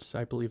 Scott,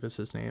 I believe is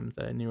his name,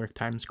 the New York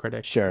Times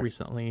critic, Sure.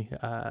 recently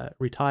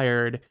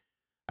retired.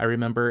 I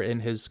remember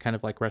in his kind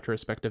of like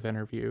retrospective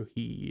interview,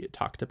 he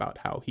talked about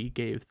how he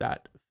gave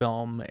that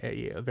film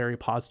a very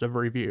positive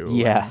review.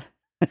 Yeah.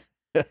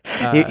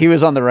 And, he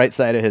was on the right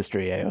side of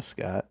history, A.O.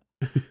 Scott.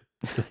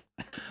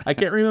 I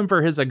can't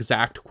remember his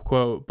exact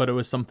quote, but it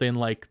was something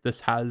like "This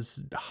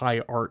has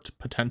high art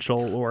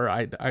potential," or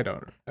I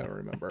don't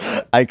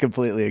remember. I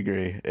completely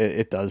agree.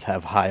 It does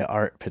have high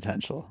art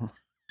potential.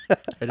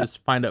 I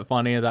just find it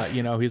funny that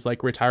he's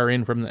like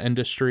retiring from the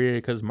industry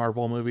because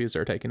Marvel movies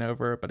are taking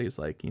over, but he's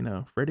like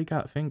Freddy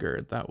Got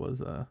Fingered. That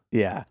was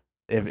Yeah.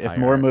 If high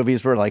more art.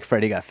 movies were like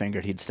Freddy Got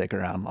Fingered, he'd stick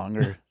around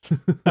longer.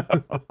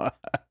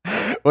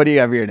 What do you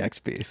have for your next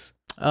piece?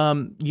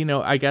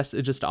 I guess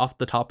it just off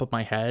the top of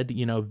my head,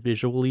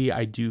 visually,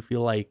 I do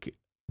feel like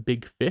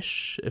Big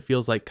Fish. It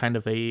feels like kind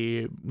of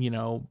a,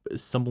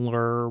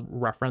 similar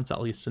reference,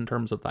 at least in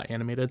terms of that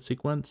animated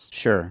sequence.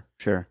 Sure.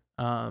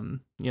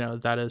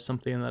 That is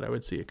something that I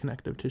would see a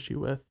connective tissue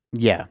with.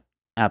 Yeah,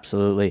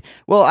 Absolutely.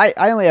 Well, I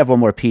only have one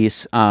more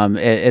piece, and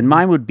Mhm.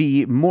 mine would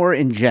be more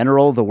in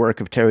general the work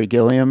of Terry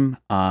Gilliam.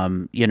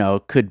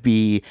 Could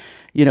be,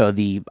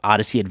 the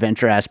Odyssey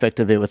adventure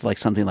aspect of it with like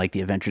something like The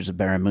Adventures of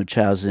Baron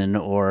Munchausen,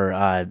 or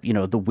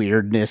the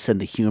weirdness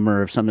and the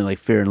humor of something like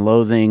Fear and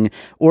Loathing,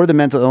 or the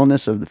mental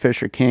illness of the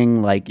Fisher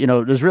King. Like,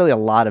 there's really a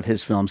lot of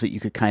his films that you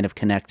could kind of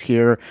connect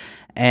here,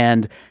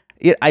 and.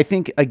 I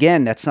think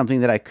again that's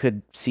something that I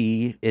could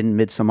see in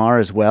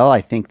Midsommar as well.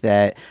 I think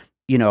that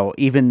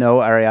even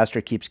though Ari Aster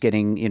keeps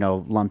getting,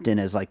 lumped in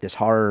as like this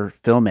horror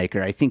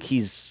filmmaker, I think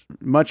he's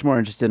much more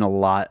interested in a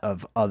lot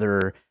of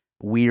other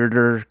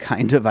weirder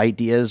kind of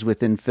ideas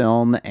within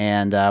film.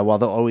 And while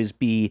they'll always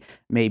be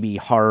maybe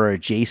horror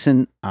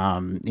adjacent,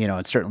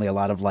 it's certainly a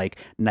lot of like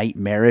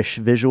nightmarish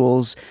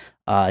visuals.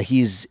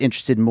 He's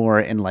interested more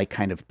in like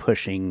kind of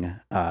pushing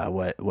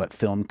what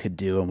film could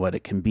do and what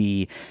it can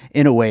be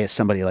in a way as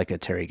somebody like a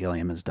Terry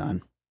Gilliam has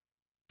done.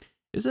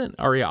 Isn't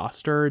Ari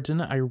Aster?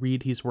 Didn't I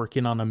read he's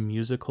working on a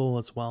musical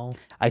as well?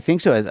 I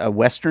think so. As a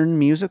Western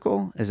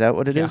musical, is that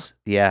what it Yeah. is?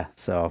 Yeah.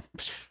 So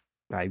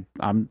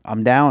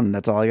I'm down.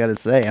 That's all I got to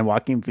say. And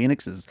Joaquin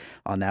Phoenix is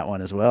on that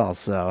one as well.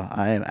 So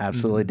I am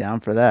absolutely Hmm. down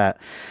for that.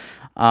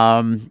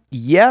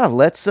 Yeah,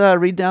 let's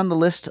read down the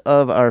list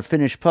of our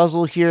finished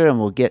puzzle here, and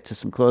we'll get to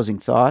some closing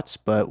thoughts.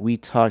 But we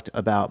talked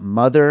about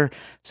Mother,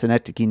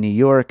 Synecdoche, New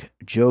York,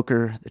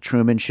 Joker, The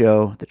Truman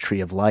Show, The Tree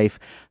of Life,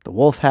 The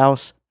Wolf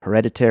House,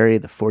 Hereditary,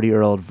 The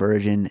 40-Year-Old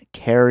Virgin,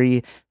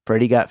 Carrie,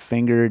 Freddy Got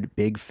Fingered,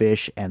 Big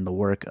Fish, and the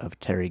work of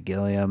Terry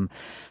Gilliam.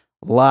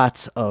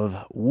 Lots of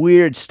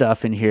weird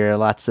stuff in here,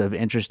 lots of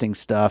interesting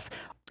stuff.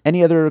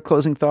 Any other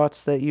closing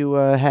thoughts that you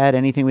had?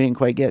 Anything we didn't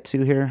quite get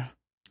to here?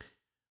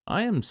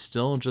 I am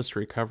still just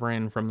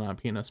recovering from that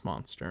penis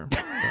monster.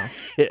 So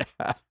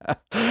Yeah.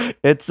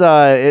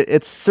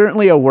 It's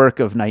certainly a work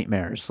of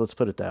nightmares. Let's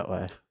put it that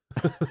way.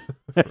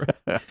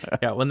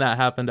 yeah, when that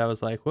happened, I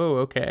was like, "Whoa,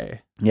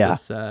 okay, Yeah.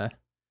 this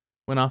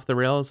went off the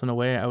rails in a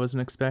way I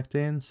wasn't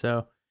expecting."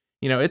 So,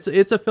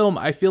 it's a film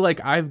I feel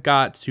like I've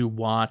got to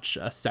watch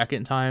a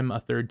second time, a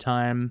third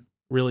time,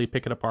 really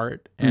pick it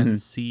apart and Hmm.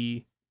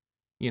 see,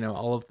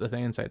 all of the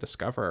things I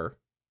discover.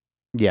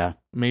 Yeah.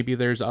 Maybe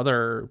there's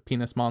other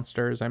penis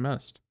monsters I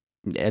missed.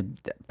 Eh,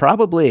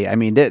 Probably. I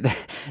mean,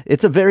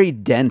 it's a very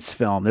dense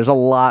film. There's a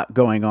lot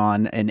going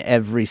on in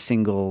every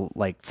single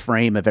like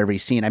frame of every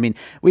scene. I mean,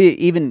 we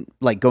even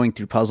like going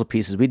through puzzle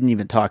pieces. We didn't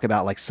even talk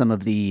about like some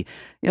of the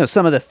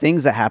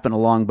things that happen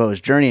along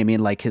Beau's journey. I mean,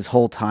 like his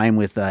whole time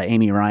with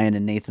Amy Ryan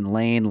and Nathan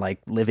Lane, like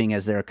living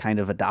as their kind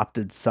of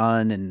adopted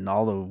son, and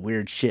all the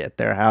weird shit at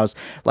their house.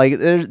 Like,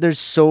 there's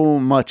so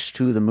much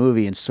to the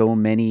movie, and so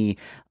many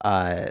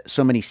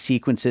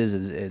sequences,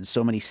 and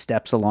so many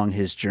steps along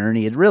his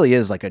journey. It really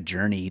is like a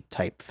journey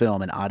type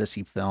film, an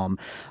Odyssey film.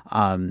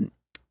 Um,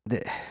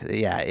 the,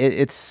 yeah,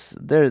 it's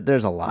there.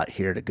 There's a lot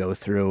here to go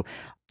through.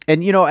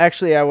 And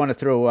actually, I want to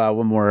throw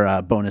one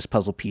more bonus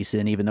puzzle piece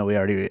in, even though we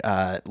already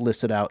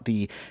listed out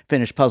the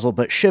finished puzzle.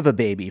 But Shiva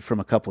Baby from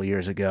a couple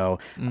years ago,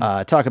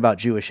 Mm. talk about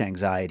Jewish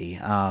anxiety,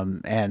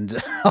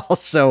 and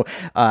also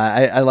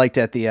I liked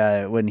at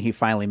the when he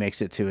finally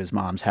makes it to his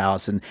mom's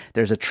house, and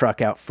there's a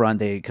truck out front,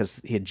 because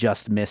he had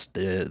just missed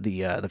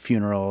the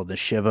funeral, the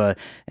Shiva,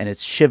 and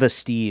it's Shiva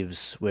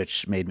Steve's,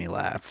 which made me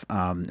laugh.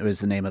 It was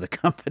the name of the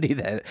company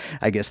that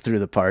I guess threw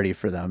the party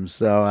for them.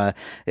 So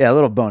yeah, a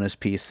little bonus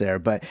piece there,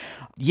 but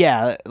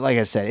yeah, like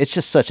I said, it's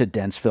just such a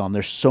dense film.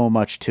 There's so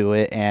much to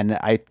it, and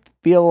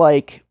feel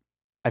like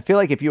I feel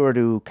like if you were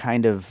to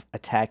kind of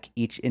attack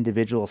each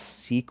individual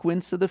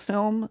sequence of the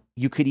film,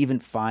 you could even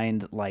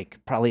find like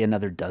probably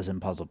another dozen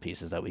puzzle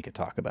pieces that we could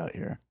talk about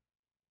here.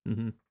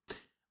 Hmm.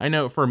 I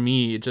know for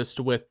me, just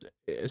with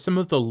some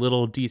of the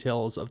little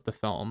details of the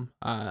film,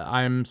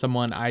 I'm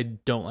someone I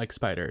don't like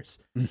spiders.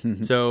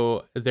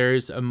 So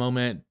there's a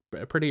moment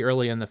pretty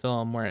early in the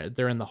film where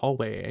they're in the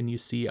hallway and you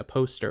see a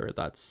poster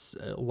that's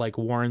like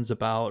warns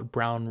about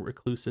brown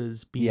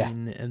recluses Yeah.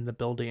 being in the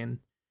building.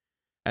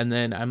 And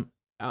then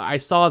I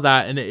saw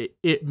that and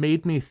it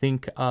made me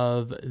think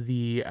of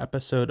the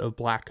episode of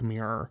Black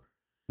Mirror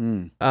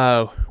Mm.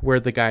 where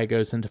the guy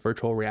goes into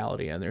virtual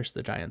reality and there's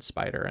the giant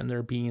spider, and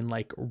there being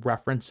like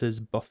references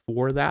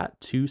before that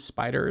to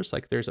spiders.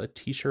 Like there's a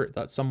t-shirt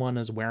that someone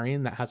is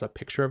wearing that has a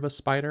picture of a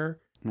spider.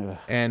 Ugh.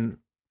 And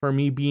for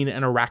me being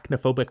an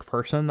arachnophobic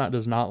person that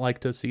does not like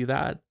to see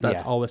that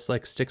Yeah. always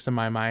like sticks in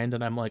my mind.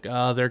 And I'm like,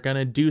 oh, they're going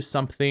to do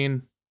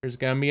something. There's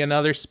going to be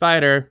another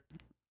spider.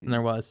 And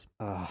there was.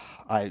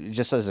 I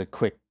just as a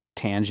quick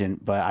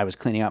tangent, but I was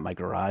cleaning out my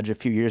garage a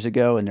few years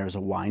ago, and there was a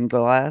wine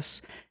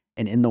glass,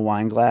 and in the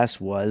wine glass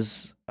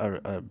was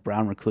a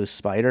brown recluse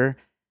spider,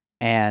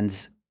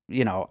 and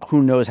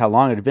who knows how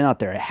long it had been out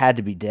there. It had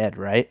to be dead,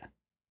 right?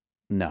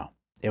 No,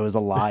 it was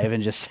alive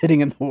and just sitting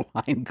in the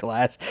wine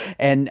glass,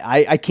 and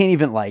I can't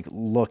even like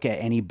look at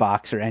any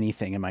box or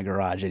anything in my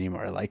garage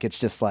anymore. Like, it's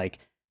just like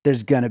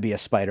there's gonna be a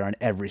spider on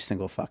every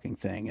single fucking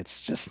thing.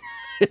 It's just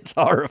it's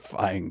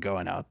horrifying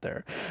going out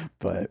there,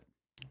 but.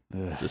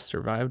 Ugh. Just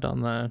survived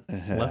on the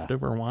Yeah.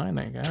 leftover wine,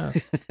 I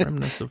guess.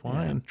 Remnants of Yeah,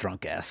 wine.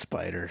 drunk ass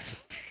spider.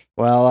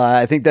 Well,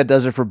 I think that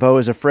does it for Beau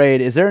is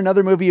Afraid. Is there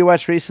another movie you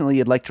watched recently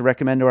you'd like to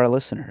recommend to our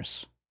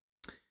listeners?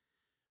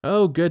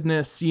 Oh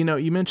goodness, you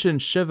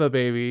mentioned Shiva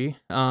Baby.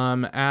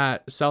 At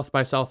South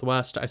by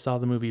Southwest, I saw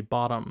the movie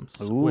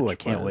Bottoms. Ooh, I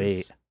can't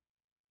wait.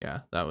 Yeah,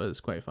 that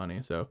was quite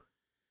funny. So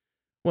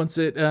once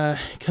it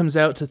comes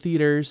out to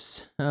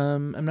theaters,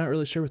 I'm not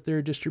really sure what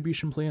their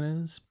distribution plan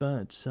is,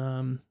 but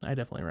I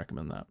definitely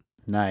recommend that.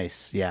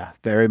 Nice. Yeah,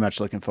 very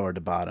much looking forward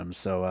to Bottoms.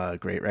 So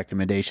great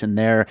recommendation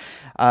there.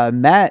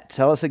 Matt,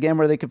 tell us again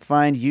where they could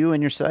find you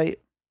and your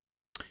site.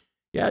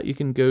 Yeah, you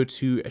can go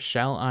to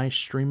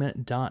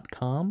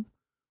shallistreamit.com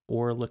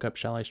or look up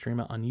Shall I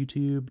Stream It on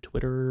YouTube,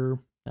 Twitter,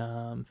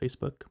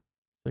 Facebook.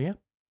 So yeah.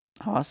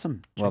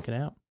 Awesome. Check it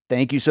out.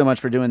 Thank you so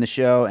much for doing the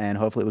show, and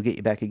hopefully we'll get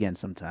you back again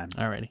sometime.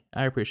 Alrighty.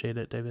 I appreciate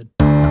it, David.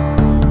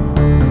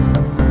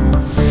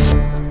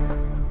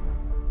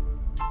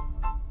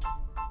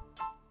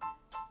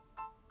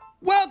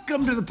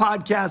 Welcome to the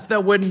podcast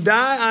that wouldn't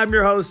die. I'm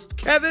your host,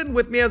 Kevin.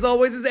 With me, as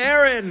always, is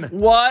Aaron.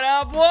 What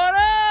up, what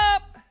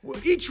up?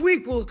 Each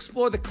week, we'll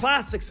explore the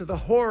classics of the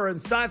horror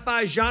and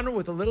sci-fi genre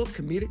with a little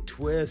comedic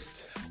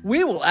twist.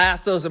 We will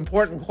ask those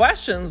important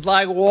questions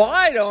like,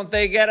 why don't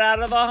they get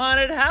out of the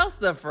haunted house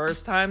the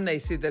first time they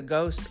see the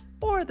ghost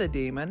or the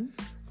demon?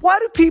 Why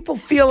do people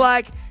feel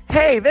like,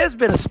 hey, there's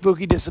been a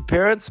spooky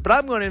disappearance, but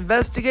I'm going to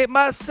investigate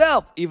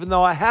myself, even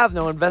though I have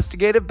no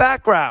investigative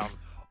background?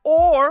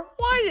 Or,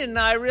 why didn't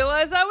I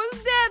realize I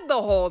was dead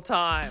the whole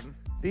time?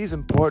 These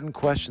important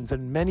questions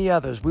and many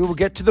others we will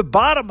get to the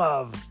bottom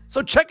of.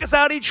 So check us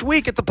out each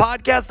week at the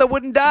podcast that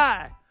wouldn't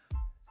die.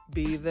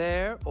 Be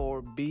there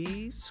or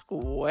be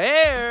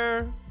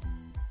square.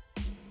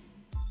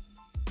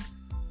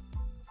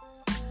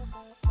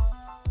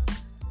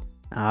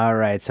 All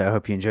right, so I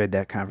hope you enjoyed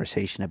that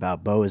conversation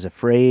about Beau is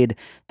Afraid.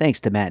 Thanks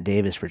to Matt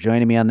Davis for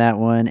joining me on that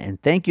one,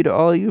 and thank you to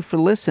all of you for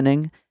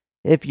listening.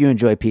 If you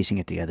enjoy piecing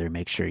it together,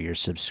 make sure you're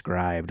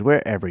subscribed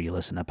wherever you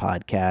listen to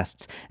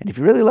podcasts. And if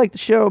you really like the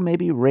show,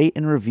 maybe rate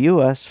and review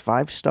us.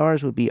 5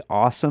 stars would be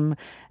awesome.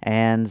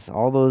 And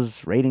all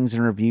those ratings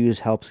and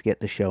reviews helps get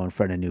the show in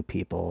front of new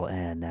people.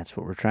 And that's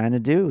what we're trying to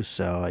do.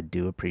 So I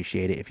do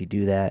appreciate it if you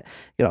do that.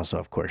 You can also,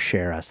 of course,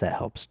 share us. That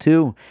helps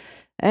too.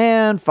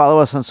 And follow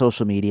us on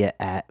social media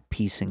at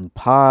Piecing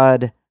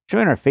Pod.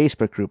 Join our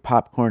Facebook group,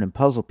 Popcorn and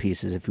Puzzle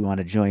Pieces, if you want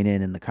to join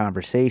in the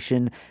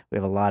conversation. We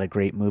have a lot of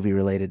great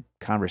movie-related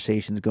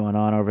conversations going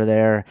on over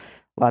there.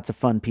 Lots of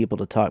fun people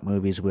to talk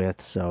movies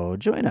with, so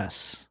join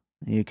us.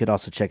 You could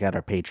also check out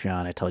our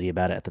Patreon. I told you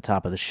about it at the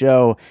top of the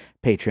show,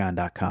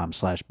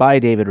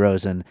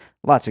 patreon.com/bydavidrosen.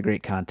 Lots of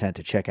great content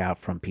to check out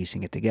from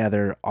Piecing It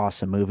Together,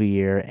 Awesome Movie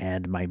Year,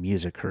 and my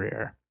music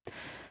career.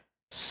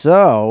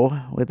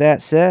 So, with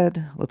that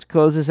said, let's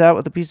close this out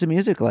with a piece of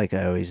music like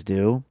I always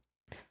do.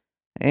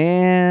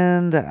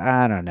 And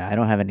I don't know. I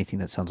don't have anything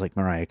that sounds like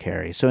Mariah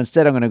Carey. So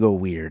instead, I'm going to go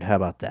weird. How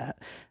about that?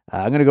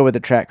 I'm going to go with a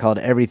track called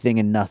Everything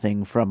and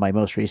Nothing from my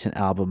most recent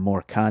album,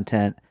 More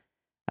Content.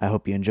 I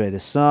hope you enjoy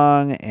this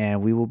song,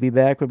 and we will be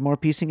back with more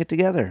Piecing It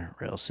Together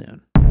real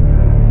soon.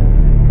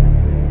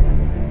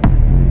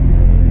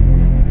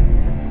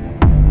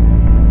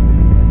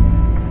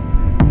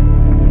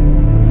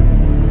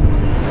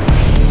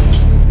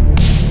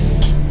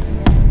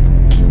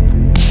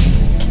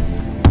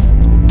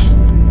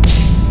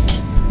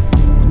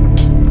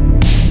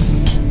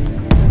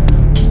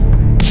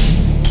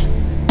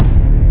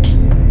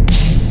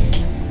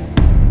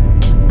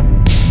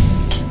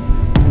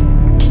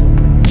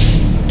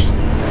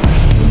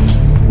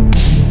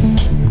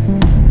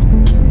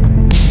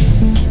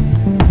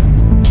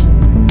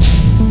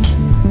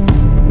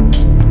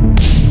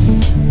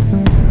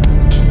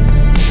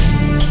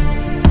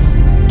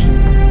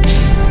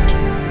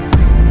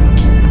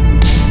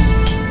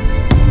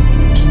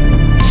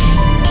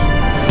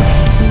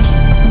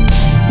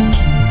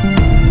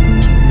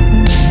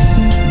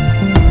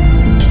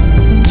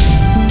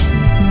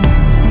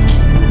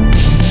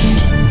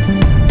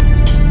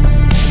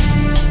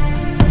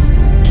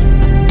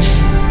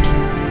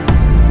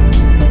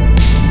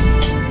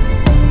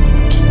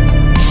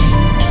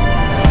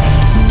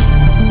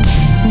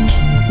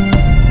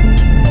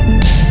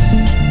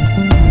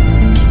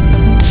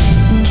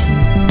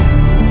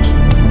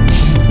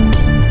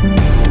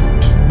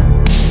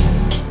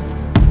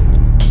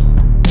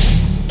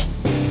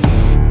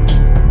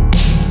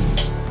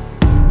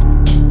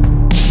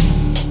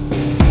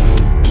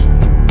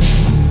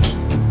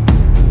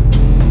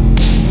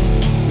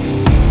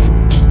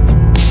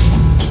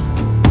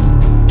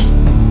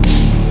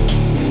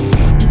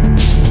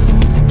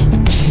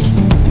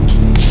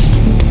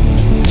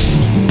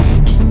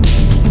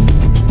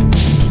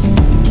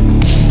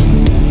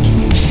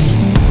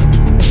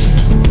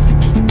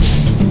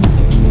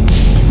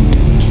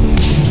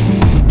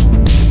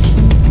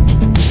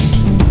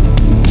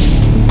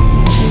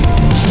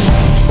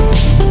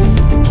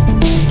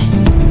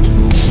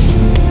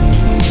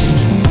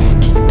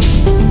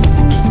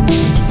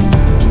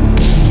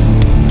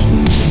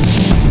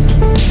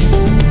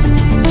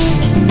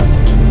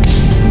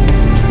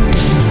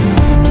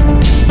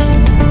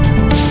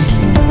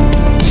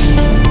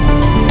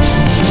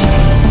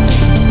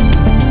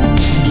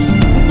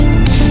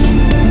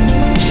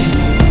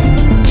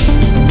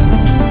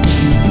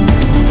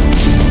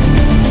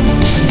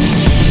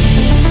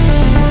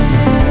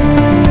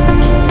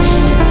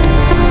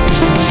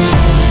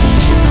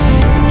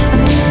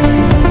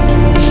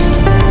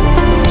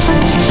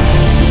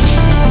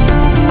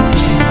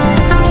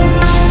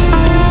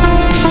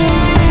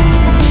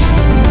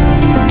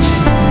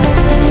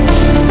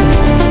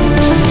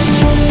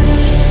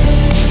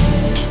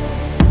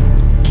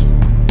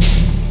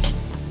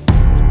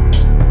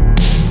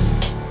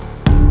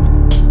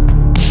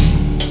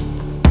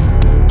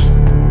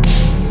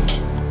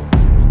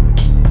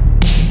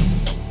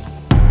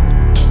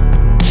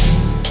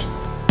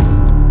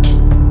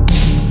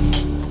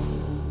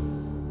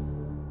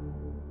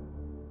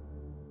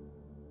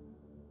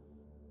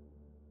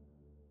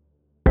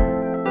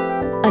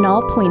 An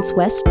All Points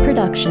West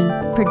production,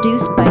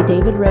 produced by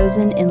David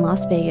Rosen in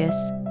Las Vegas.